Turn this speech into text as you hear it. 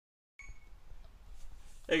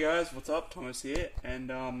Hey guys, what's up? Thomas here, and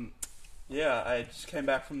yeah, I just came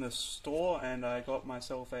back from the store and I got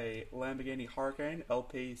myself a Lamborghini Huracan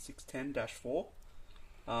LP 610-4,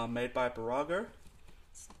 made by bburago.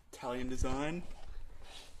 It's Italian design,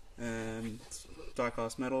 and it's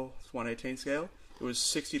die-cast metal. It's 1/18 scale. It was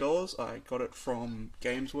 $60. I got it from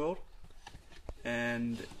Games World,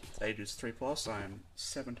 and its age is 3+. I'm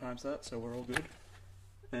 7 times that, so we're all good.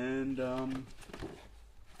 And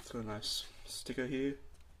it's got a nice sticker here.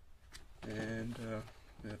 And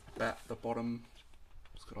the bottom,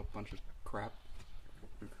 it's got a bunch of crap.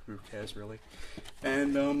 Who cares really?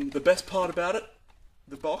 And the best part about it,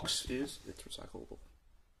 the box, is it's recyclable.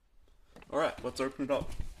 Alright, let's open it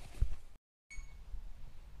up.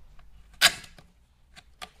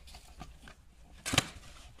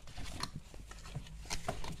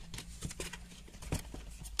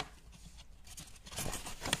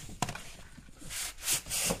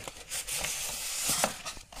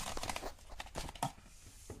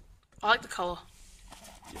 I like the colour.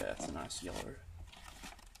 Yeah, it's a nice yellow.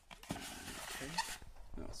 Okay.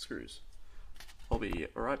 Now screws. I'll be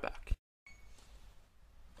right back.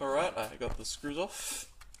 Alright, I got the screws off.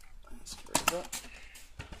 Let's get rid of that.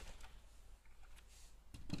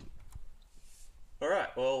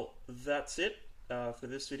 Alright, well, that's it for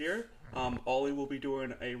this video. Ollie will be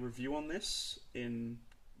doing a review on this in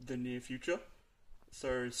the near future.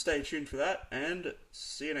 So stay tuned for that, and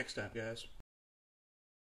see you next time, guys.